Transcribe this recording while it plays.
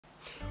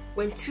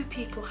When two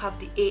people have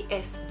the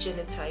AS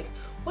genotype,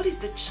 what is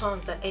the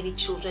chance that any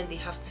children they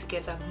have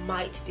together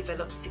might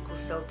develop sickle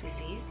cell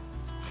disease?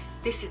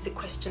 This is the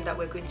question that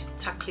we're going to be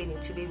tackling in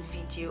today's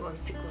video on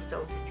sickle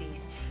cell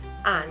disease.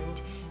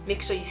 And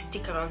make sure you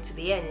stick around to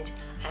the end.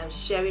 I am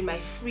sharing my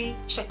free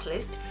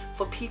checklist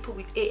for people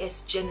with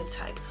AS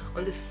genotype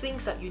on the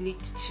things that you need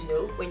to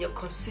know when you're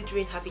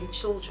considering having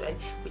children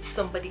with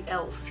somebody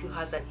else who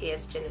has an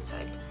AS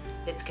genotype.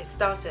 Let's get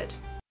started.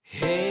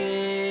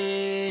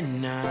 Hey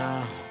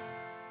now,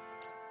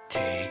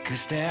 take a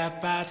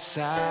step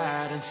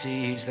outside and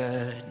seize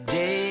the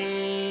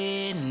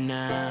day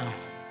now.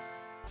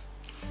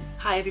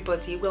 Hi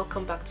everybody,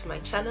 welcome back to my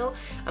channel.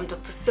 I'm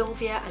Dr.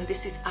 Sylvia and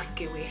this is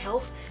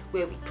AskAwayHealth,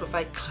 where we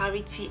provide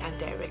clarity and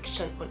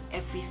direction on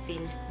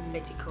everything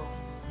medical.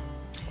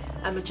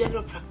 I'm a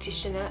general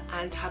practitioner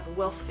and have a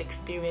wealth of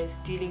experience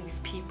dealing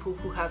with people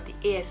who have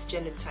the AS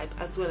genotype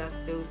as well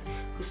as those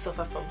who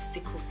suffer from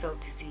sickle cell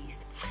disease.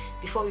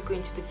 Before we go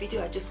into the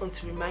video, I just want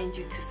to remind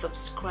you to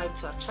subscribe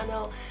to our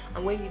channel,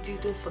 and when you do,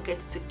 don't forget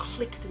to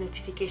click the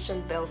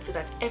notification bell so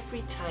that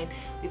every time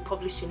we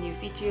publish a new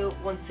video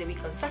once a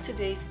week on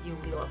Saturdays, you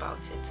will know about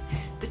it.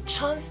 The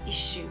chance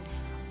issue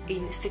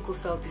in sickle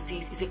cell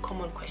disease is a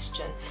common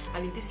question,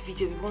 and in this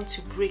video we want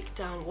to break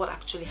down what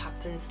actually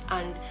happens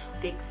and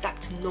the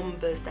exact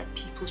numbers that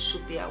people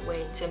should be aware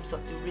in terms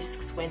of the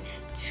risks when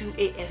two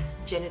AS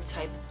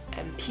genotype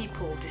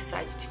people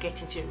decide to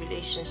get into a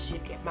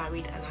relationship, get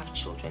married and have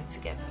children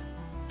together.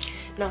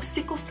 Now,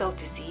 sickle cell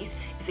disease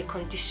is a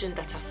condition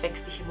that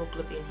affects the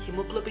hemoglobin.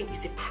 Hemoglobin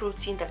is a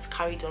protein that's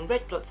carried on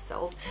red blood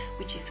cells,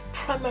 which is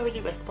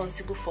primarily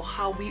responsible for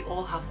how we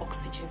all have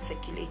oxygen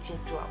circulating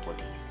through our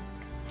bodies.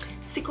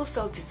 Sickle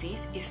cell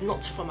disease is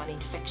not from an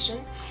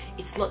infection,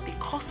 it's not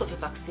because of a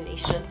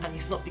vaccination, and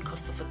it's not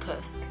because of a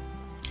curse.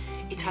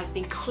 It has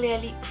been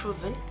clearly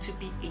proven to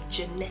be a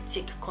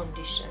genetic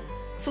condition.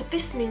 So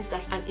this means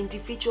that an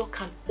individual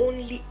can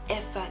only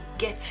ever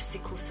get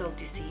sickle cell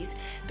disease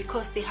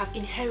because they have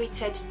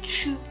inherited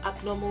two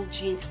abnormal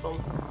genes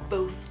from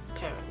both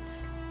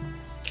parents.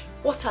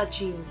 What are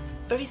genes?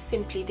 Very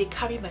simply, they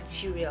carry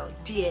material,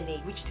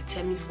 DNA, which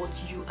determines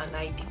what you and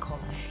I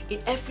become. In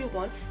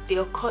everyone, they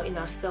occur in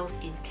our cells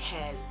in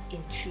pairs,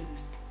 in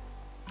twos.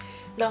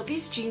 Now,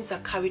 these genes are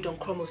carried on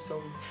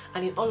chromosomes,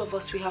 and in all of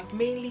us we have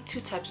mainly two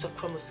types of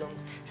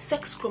chromosomes,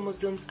 sex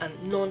chromosomes and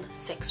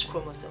non-sex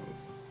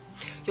chromosomes.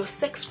 Your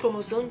sex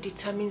chromosome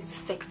determines the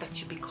sex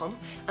that you become,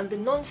 and the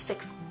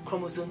non-sex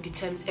chromosome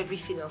determines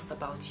everything else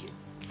about you.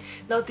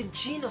 Now, the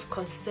gene of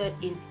concern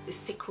in the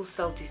sickle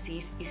cell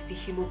disease is the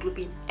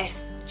hemoglobin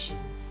S gene,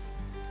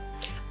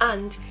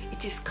 and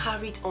it is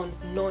carried on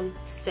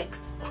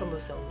non-sex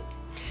chromosomes.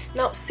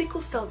 Now,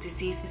 sickle cell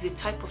disease is a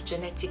type of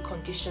genetic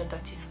condition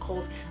that is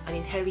called an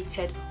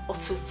inherited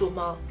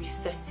autosomal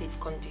recessive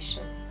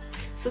condition.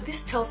 So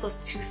this tells us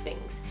two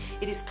things.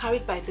 It is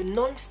carried by the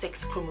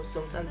non-sex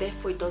chromosomes, and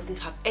therefore it doesn't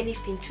have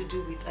anything to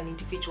do with an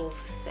individual's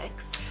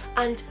sex.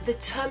 And the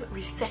term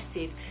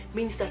recessive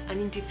means that an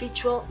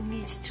individual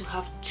needs to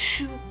have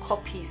two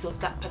copies of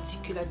that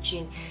particular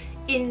gene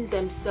in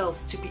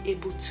themselves to be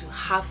able to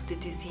have the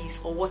disease,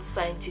 or what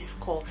scientists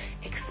call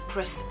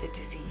express the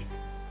disease.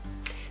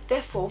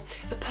 Therefore,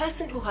 a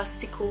person who has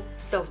sickle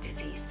cell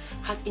disease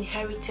has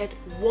inherited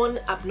one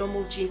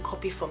abnormal gene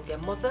copy from their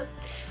mother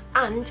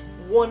and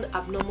one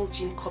abnormal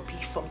gene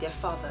copy from their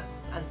father,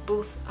 and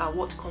both are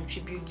what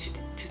contribute to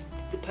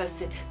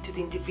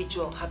the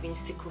individual having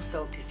sickle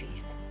cell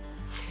disease.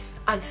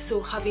 And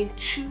so having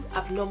two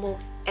abnormal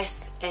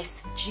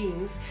SS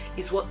genes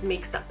is what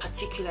makes that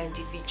particular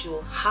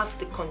individual have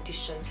the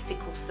condition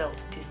sickle cell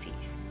disease.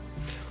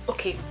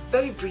 Okay,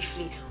 very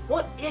briefly,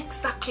 what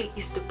exactly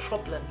is the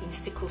problem in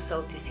sickle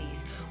cell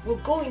disease? We'll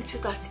go into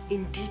that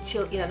in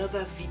detail in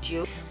another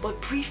video, but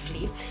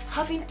briefly,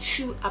 having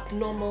two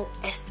abnormal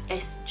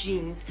SS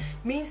genes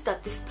means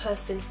that this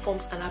person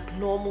forms an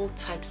abnormal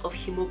type of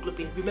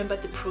hemoglobin. Remember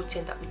the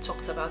protein that we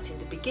talked about in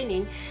the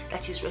beginning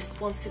that is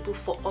responsible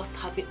for us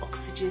having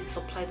oxygen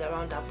supplied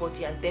around our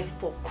body and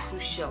therefore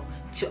crucial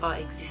to our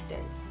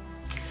existence.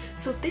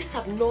 So this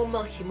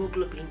abnormal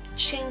hemoglobin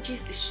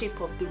changes the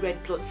shape of the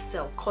red blood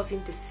cell,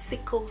 causing the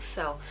sickle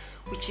cell,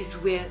 which is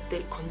where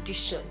the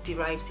condition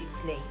derives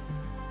its name.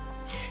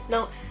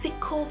 Now,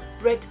 sickle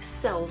red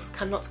cells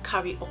cannot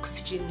carry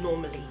oxygen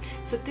normally,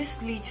 so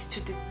this leads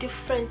to the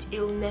different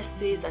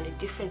illnesses and the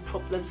different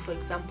problems, for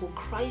example,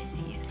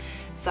 crises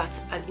that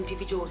an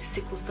individual with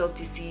sickle cell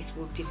disease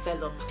will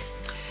develop.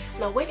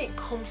 Now, when it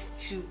comes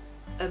to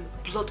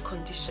blood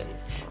conditions,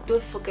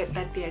 don't forget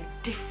that there are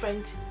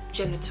different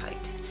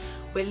genotypes.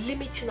 We're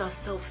limiting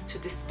ourselves to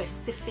the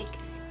specific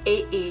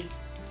AA,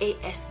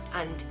 AS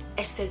and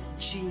SS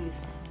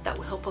genes that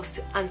will help us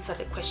to answer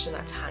the question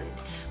at hand.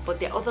 But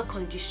there are other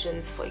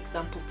conditions, for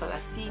example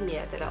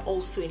thalassemia, that are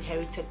also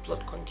inherited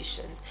blood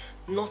conditions,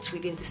 not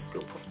within the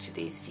scope of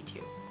today's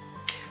video.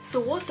 So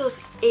what does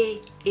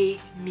AA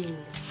mean?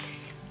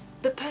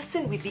 The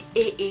person with the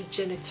AA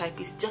genotype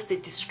is just a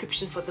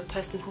description for the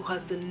person who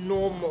has the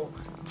normal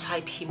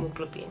type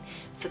hemoglobin.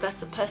 So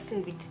that's the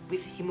person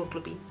with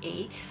hemoglobin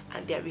A,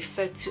 and they are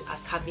referred to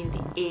as having the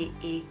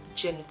AA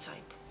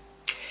genotype.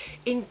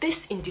 In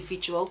this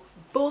individual,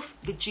 both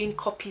the gene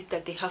copies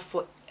that they have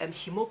for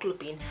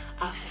hemoglobin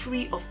are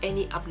free of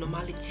any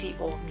abnormality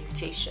or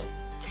mutation.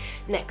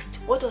 Next,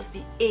 what does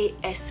the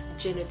AS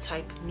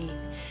genotype mean?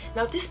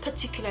 Now, this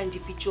particular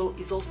individual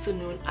is also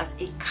known as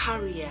a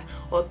carrier,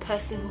 or a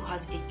person who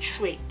has a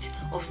trait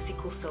of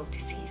sickle cell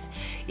disease.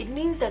 It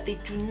means that they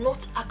do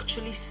not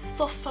actually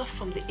suffer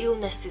from the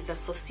illnesses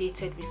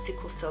associated with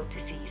sickle cell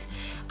disease.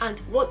 And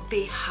what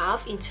they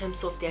have in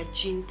terms of their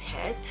gene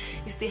pairs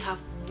is they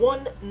have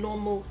one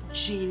normal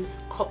gene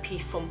copy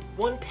from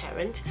one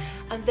parent,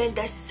 and then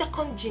their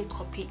second gene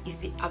copy is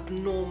the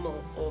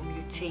abnormal or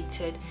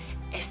mutated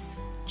S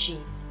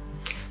gene.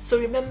 So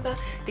remember,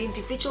 the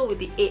individual with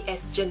the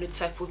AS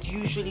genotype would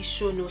usually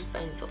show no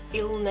signs of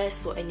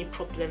illness or any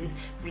problems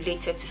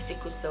related to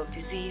sickle cell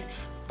disease,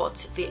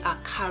 but they are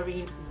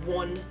carrying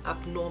one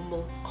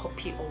abnormal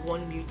copy or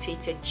one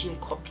mutated gene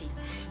copy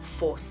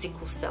for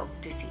sickle cell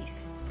disease.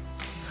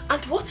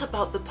 And what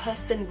about the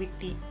person with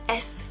the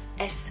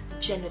SS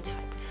genotype?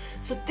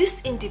 So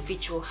this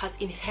individual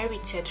has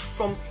inherited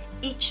from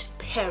each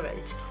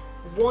parent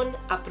one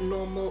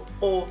abnormal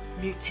or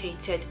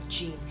mutated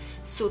gene.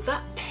 So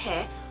that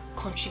pair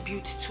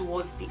contributes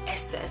towards the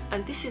SS,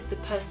 and this is the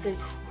person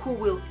who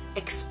will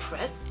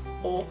express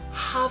or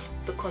have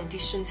the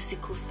condition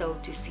sickle cell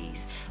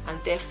disease, and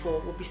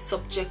therefore will be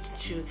subject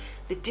to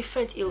the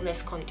different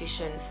illness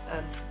conditions,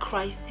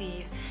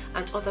 crises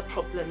and other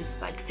problems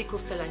like sickle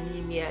cell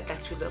anemia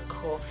that will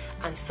occur,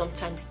 and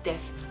sometimes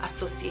death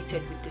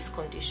associated with this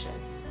condition.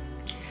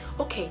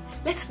 Okay,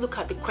 let's look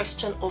at the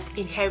question of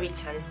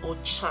inheritance or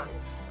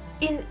chance.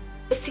 In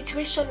a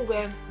situation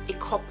where a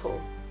couple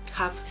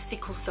have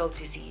sickle cell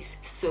disease,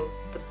 so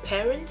the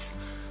parents,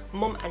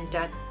 mom and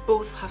dad,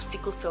 both have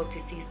sickle cell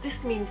disease,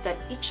 this means that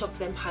each of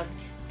them has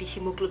the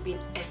hemoglobin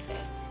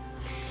SS.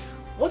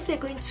 What they're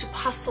going to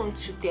pass on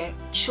to their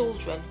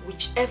children,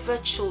 whichever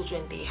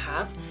children they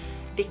have,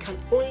 they can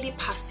only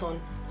pass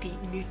on the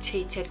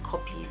mutated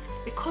copies.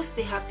 Because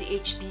they have the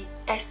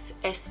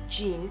HBSS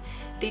gene,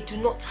 they do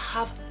not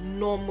have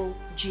normal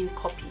gene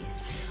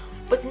copies.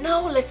 But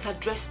now let's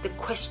address the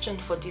question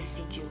for this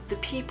video. The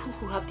people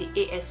who have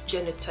the AS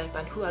genotype,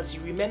 and who, as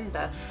you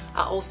remember,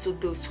 are also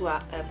those who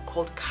are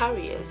called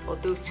carriers, or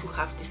those who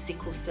have the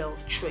sickle cell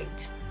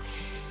trait.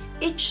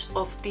 Each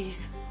of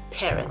these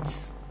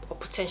parents or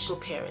potential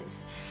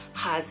parents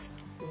has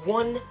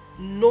one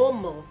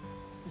normal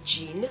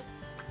gene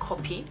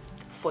copy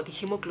for the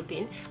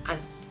hemoglobin, and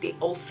they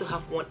also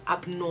have one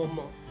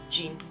abnormal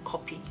gene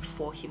copy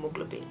for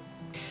hemoglobin.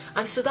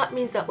 And so that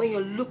means that when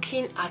you're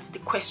looking at the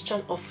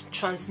question of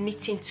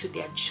transmitting to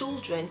their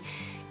children,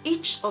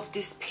 each of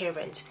these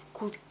parents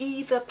could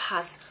either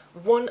pass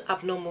one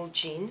abnormal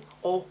gene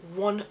or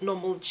one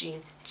normal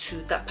gene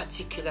to that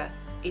particular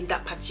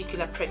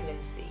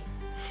pregnancy.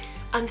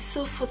 And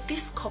so for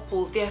this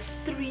couple, there are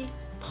three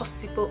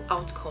possible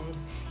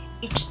outcomes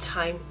each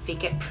time they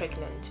get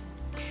pregnant.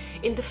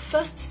 In the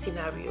first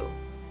scenario,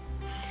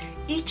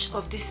 each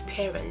of these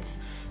parents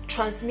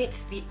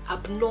transmits the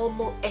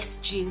abnormal S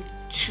gene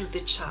to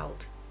the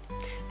child.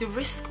 The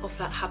risk of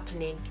that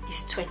happening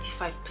is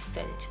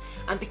 25%,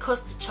 and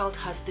because the child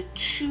has the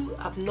two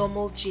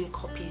abnormal gene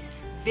copies,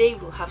 they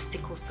will have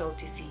sickle cell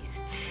disease.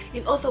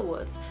 In other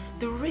words,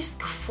 the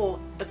risk for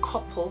a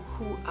couple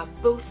who are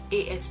both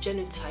AS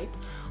genotype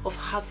of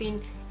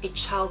having a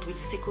child with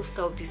sickle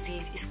cell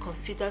disease is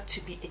considered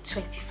to be a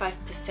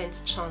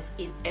 25% chance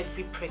in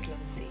every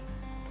pregnancy.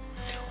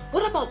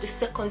 What about the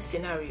second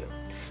scenario?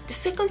 The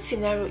second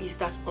scenario is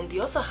that, on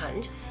the other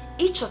hand,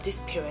 each of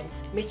these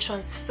parents may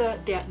transfer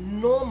their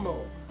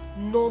normal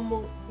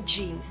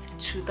genes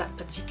to that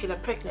particular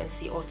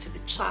pregnancy, or to the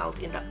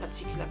child in that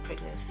particular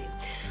pregnancy,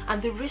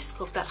 and the risk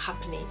of that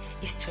happening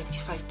is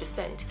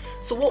 25%.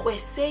 So what we're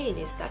saying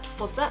is that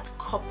for that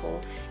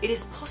couple, it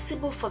is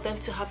possible for them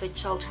to have a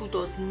child who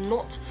does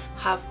not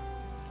have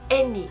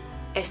any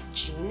S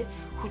gene,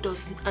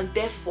 and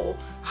therefore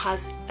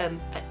has a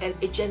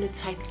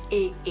genotype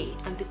AA,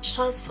 and the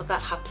chance for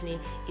that happening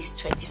is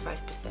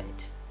 25%.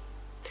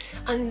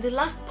 And in the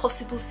last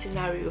possible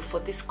scenario for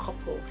this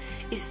couple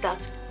is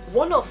that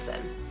one of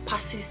them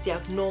passes the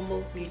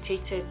abnormal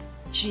mutated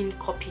gene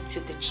copy to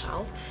the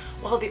child,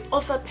 while the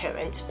other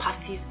parent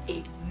passes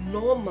a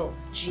normal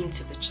gene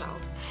to the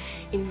child,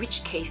 in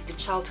which case the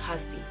child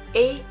has the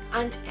A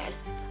and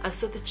S, and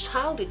so the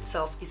child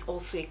itself is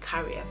also a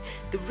carrier.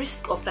 The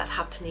risk of that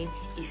happening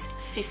is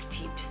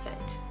 50%.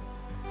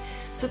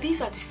 So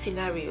these are the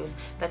scenarios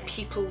that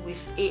people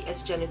with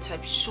AS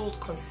genotype should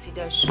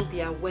consider, should be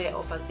aware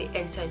of as they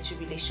enter into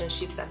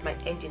relationships that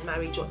might end in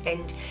marriage or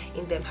end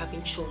in them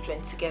having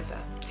children together.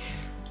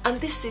 And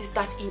this is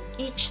that in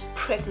each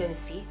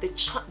pregnancy, the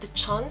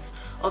chance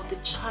of the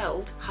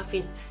child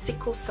having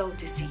sickle cell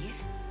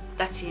disease,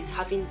 that is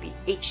having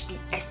the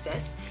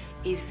HBSS,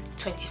 is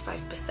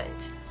 25%.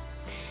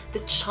 the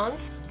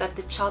chance that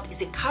the child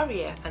is a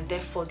carrier and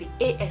therefore the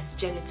AS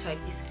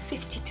genotype is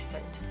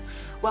 50%,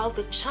 while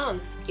the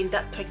chance in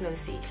that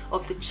pregnancy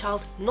of the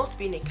child not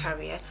being a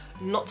carrier,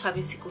 not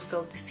having sickle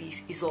cell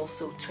disease, is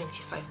also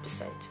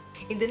 25%.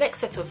 In the next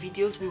set of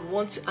videos, we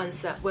want to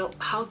answer, well,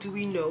 how do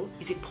we know?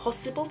 Is it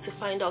possible to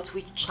find out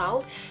which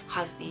child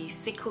has the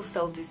sickle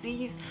cell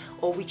disease,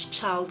 or which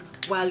child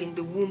while in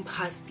the womb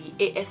has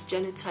the AS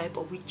genotype,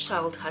 or which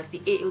child has the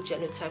AL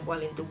genotype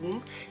while in the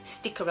womb?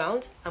 Stick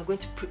around. I'm going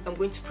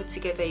to put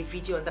together a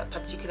video on that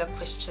particular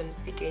question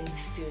again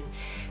soon.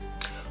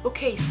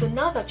 Okay, so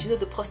now that you know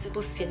the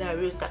possible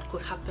scenarios that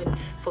could happen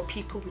for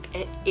people with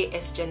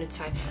AS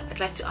genotype, I'd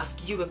like to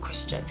ask you a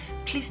question.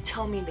 Please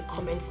tell me in the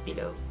comments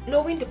below.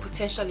 Knowing the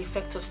potential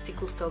effect of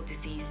sickle cell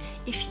disease,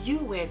 if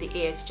you were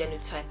the AS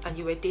genotype and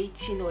you were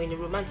dating or in a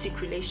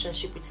romantic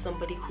relationship with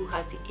somebody who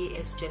has the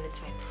AS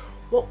genotype,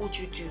 what would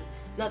you do?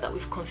 Now that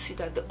we've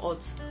considered the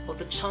odds or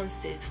the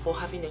chances for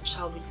having a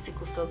child with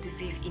sickle cell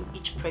disease in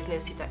each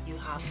pregnancy that you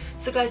have.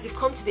 So guys, we've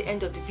come to the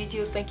end of the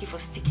video. Thank you for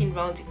sticking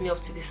around with me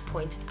up to this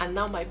point. And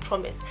now my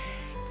promise,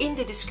 in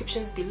the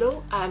descriptions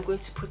below, I'm going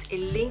to put a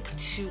link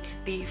to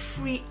the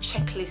free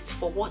checklist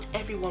for what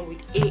everyone with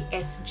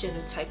AS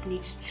genotype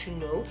needs to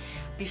know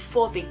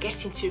before they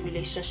get into a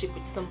relationship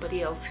with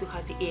somebody else who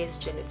has the AS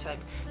genotype.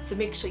 So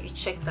make sure you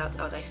check that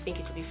out. I think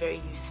it will be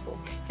very useful.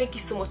 Thank you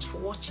so much for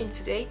watching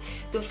today.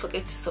 Don't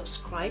forget to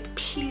subscribe.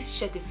 Please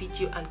share the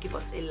video and give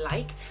us a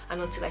like.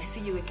 And until I see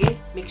you again,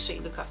 make sure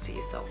you look after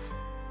yourself.